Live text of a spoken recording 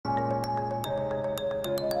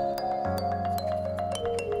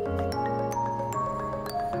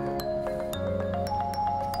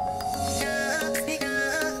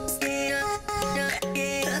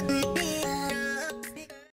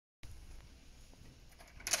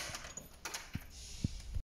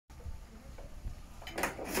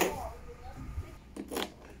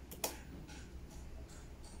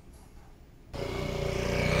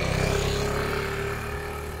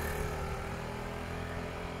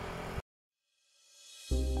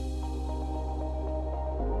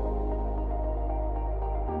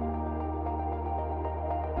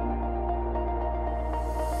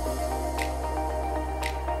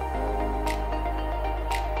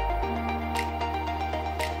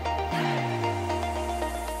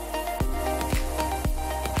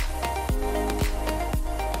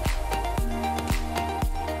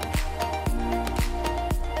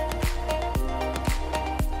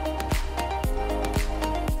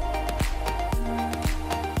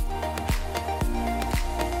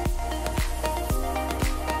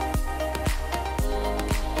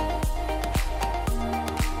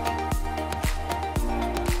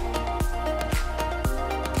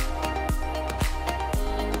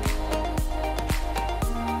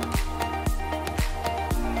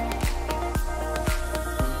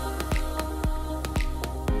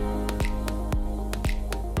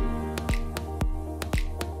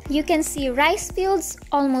You can see rice fields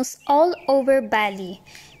almost all over Bali.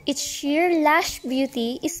 Its sheer lush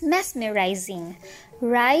beauty is mesmerizing.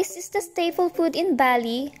 Rice is the staple food in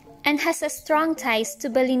Bali and has a strong ties to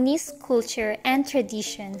Balinese culture and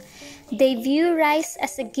tradition. They view rice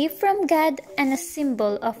as a gift from God and a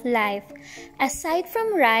symbol of life. Aside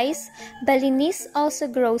from rice, Balinese also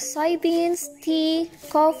grow soybeans, tea,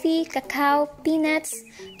 coffee, cacao, peanuts,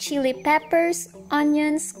 chili peppers,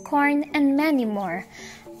 onions, corn, and many more.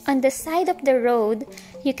 On the side of the road,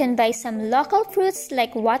 you can buy some local fruits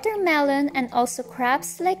like watermelon and also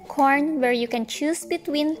crops like corn where you can choose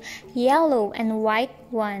between yellow and white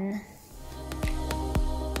one.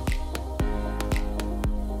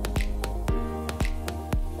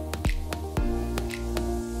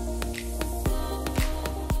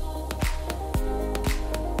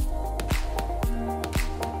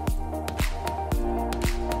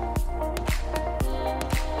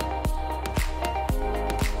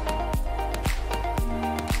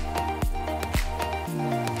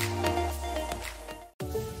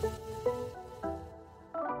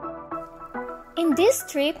 In this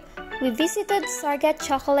trip, we visited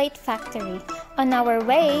SorgaChocolate factory. On our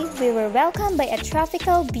way, we were welcomed by a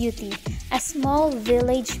tropical beauty, a small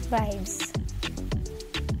village vibes.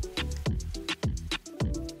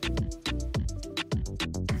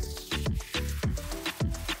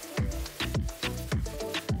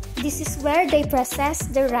 This is where they process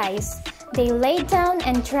the rice. They lay down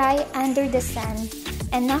and dry under the sun.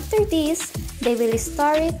 And after this, they will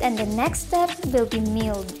store it and the next step will be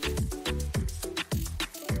milled.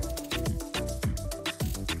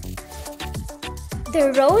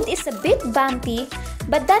 The road is a bit bumpy,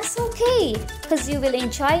 but that's okay, because you will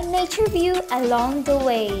enjoy nature view along the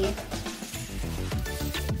way.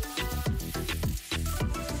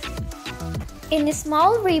 In a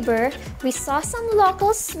small river, we saw some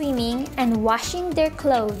locals swimming and washing their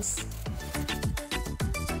clothes.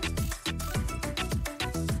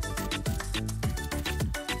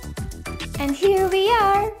 And here we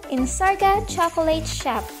are in SorgaChocolate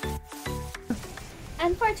shop.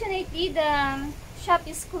 Unfortunately, the shop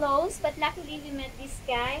is closed, but luckily we met this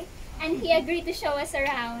guy and he agreed to show us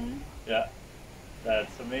around. Yeah,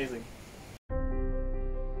 that's amazing.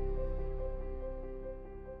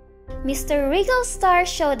 Mr. Regal Star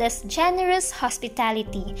showed us generous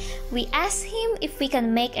hospitality. We asked him if we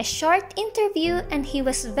can make a short interview and he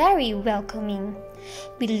was very welcoming.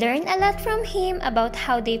 We learned a lot from him about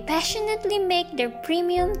how they passionately make their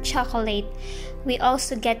premium chocolate. We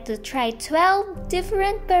also get to try 12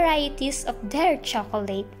 different varieties of their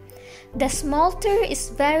chocolate. The small tour is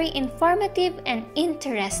very informative and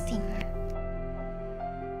interesting.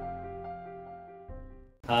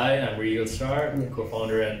 Hi, I'm Regal Star,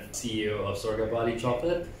 co-founder and CEO of Sorga Bali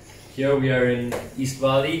Chocolate. Here we are in East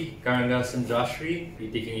Bali, Karangas and Jashri.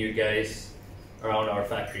 We're taking you guys around our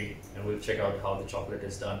factory and we'll check out how the chocolate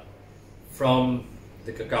is done. From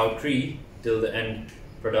the cacao tree till the end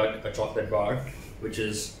product, a chocolate bar, which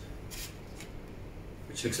looks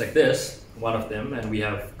like this, one of them, and we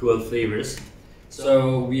have 12 flavors.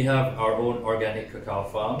 So we have our own organic cacao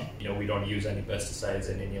farm. We don't use any pesticides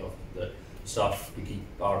in any of the stuff to keep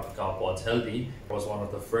our cacao pods healthy. It was one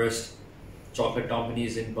of the first chocolate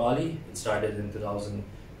companies in Bali. It started in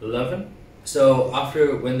 2011. So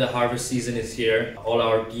when the harvest season is here, all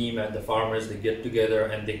our team and the farmers, they get together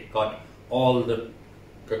and they cut all the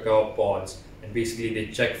cacao pods, and basically they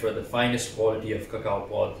check for the finest quality of cacao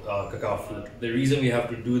fruit. The reason we have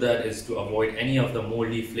to do that is to avoid any of the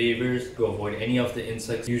moldy flavors, to avoid any of the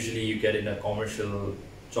insects. Usually you get in a commercial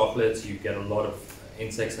chocolates, you get a lot of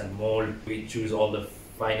insects and mold. We choose all the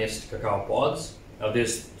finest cacao pods. Now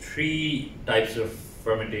there's 3 types of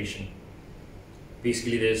fermentation.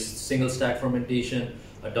 Basically there's single stack fermentation,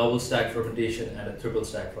 a double stack fermentation, and a triple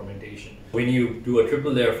stack fermentation. When you do a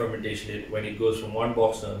triple layer fermentation, when it goes from one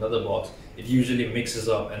box to another box, it usually mixes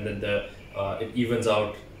up and then it evens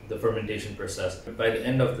out the fermentation process. But by the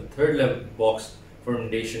end of the 3rd level box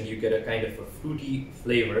fermentation, you get a kind of a fruity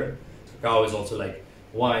flavor. Cacao is also like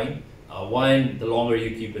wine. Wine, the longer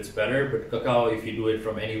you keep, it's better, but cacao, if you do it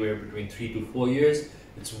from anywhere between 3 to 4 years,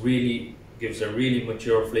 gives a really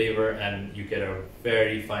mature flavor and you get a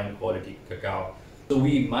very fine quality cacao. So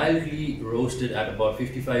we mildly roast it at about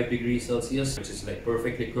 55 degrees Celsius, which is like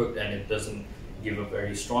perfectly cooked, and it doesn't give a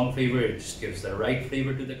very strong flavor, it just gives the right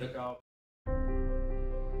flavor to the cacao.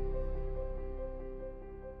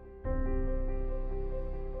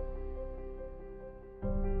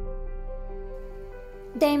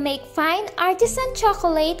 They make fine artisan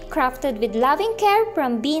chocolate crafted with loving care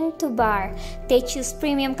from bean to bar. They choose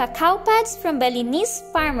premium cacao pods from Balinese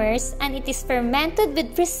farmers, and it is fermented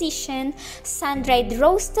with precision, sun-dried,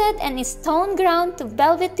 roasted, and is stone ground to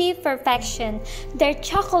velvety perfection. Their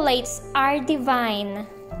chocolates are divine.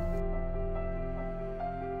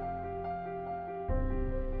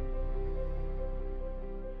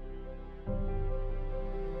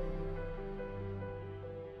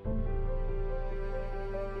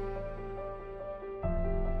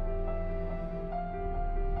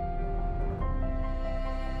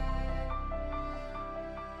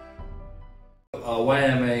 Why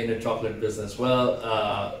am I in a chocolate business? Well,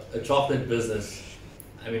 a chocolate business,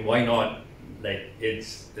 I mean, why not? Like,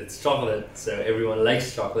 it's chocolate, so everyone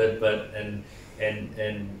likes chocolate, but and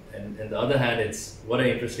on the other hand, it's what an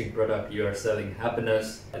interesting product. You are selling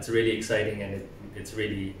happiness. It's really exciting, and it's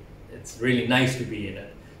really nice to be in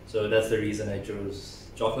it. So that's the reason I chose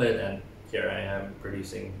chocolate, and here I am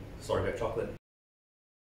producing SorgaChocolate.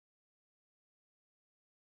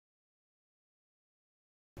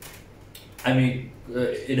 I mean,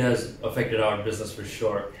 it has affected our business for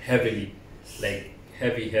sure, heavily, like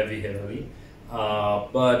heavily.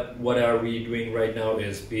 But what are we doing right now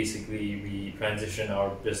is basically we transition our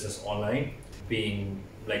business online, being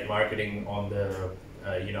like marketing on the,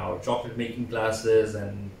 our chocolate making classes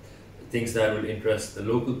and things that will interest the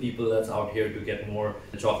local people that's out here to get more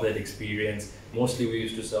chocolate experience. Mostly we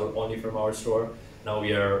used to sell only from our store. Now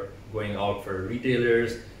we are going out for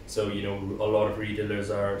retailers. So, a lot of retailers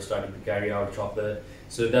are starting to carry out chocolate.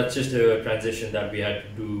 So that's just a transition that we had to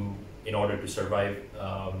do in order to survive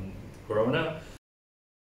Corona.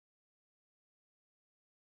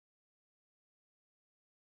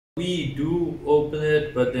 We do open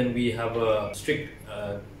it, but then we have a strict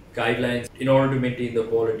guidelines. In order to maintain the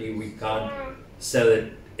quality, we can't sell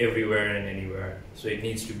it everywhere and anywhere. So it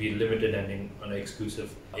needs to be limited and on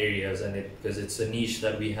exclusive areas, and because it's a niche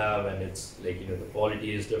that we have, and it's like, the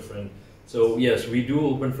quality is different. So yes, we do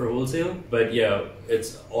open for wholesale, but yeah,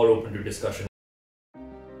 it's all open to discussion.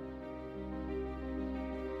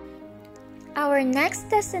 Our next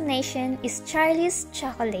destination is Charlys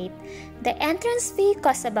Chocolate. The entrance fee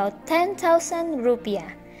costs about 10,000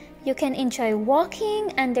 rupiah. You can enjoy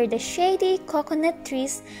walking under the shady coconut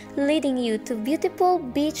trees, leading you to beautiful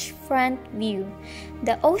beachfront view.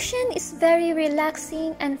 The ocean is very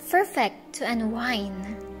relaxing and perfect to unwind.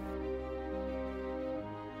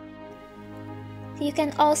 You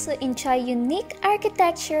can also enjoy unique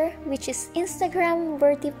architecture, which is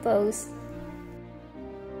Instagram-worthy posts.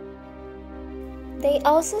 They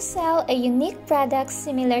also sell a unique product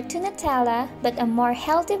similar to Nutella, but a more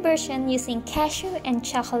healthy version using cashew and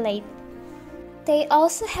chocolate. They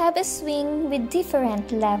also have a swing with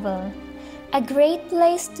different level. A great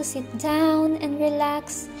place to sit down and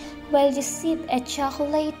relax while you sip a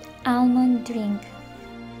chocolate almond drink.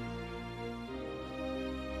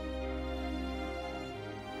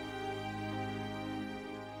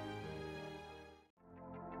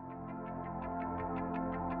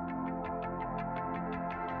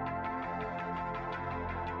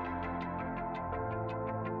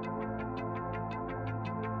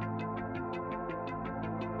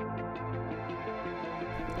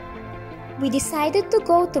 We decided to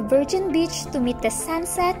go to Virgin Beach to meet the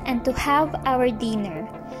sunset and to have our dinner.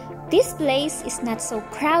 This place is not so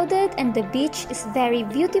crowded and the beach is very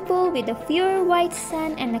beautiful with a pure white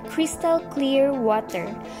sand and a crystal clear water.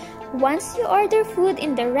 Once you order food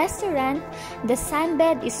in the restaurant, the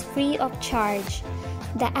sunbed is free of charge.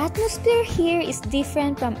 The atmosphere here is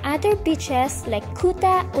different from other beaches like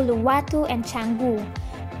Kuta, Uluwatu, and Canggu.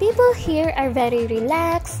 People here are very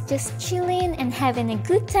relaxed, just chilling and having a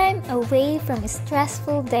good time away from a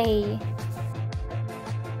stressful day.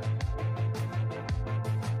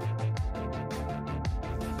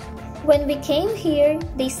 When we came here,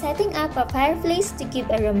 they setting up a fireplace to give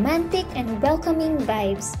a romantic and welcoming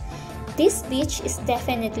vibes. This beach is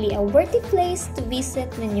definitely a worthy place to visit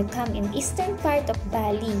when you come in eastern part of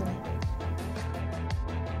Bali.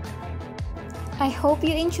 I hope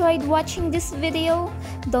you enjoyed watching this video.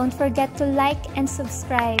 Don't forget to like and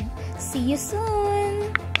subscribe. See you soon!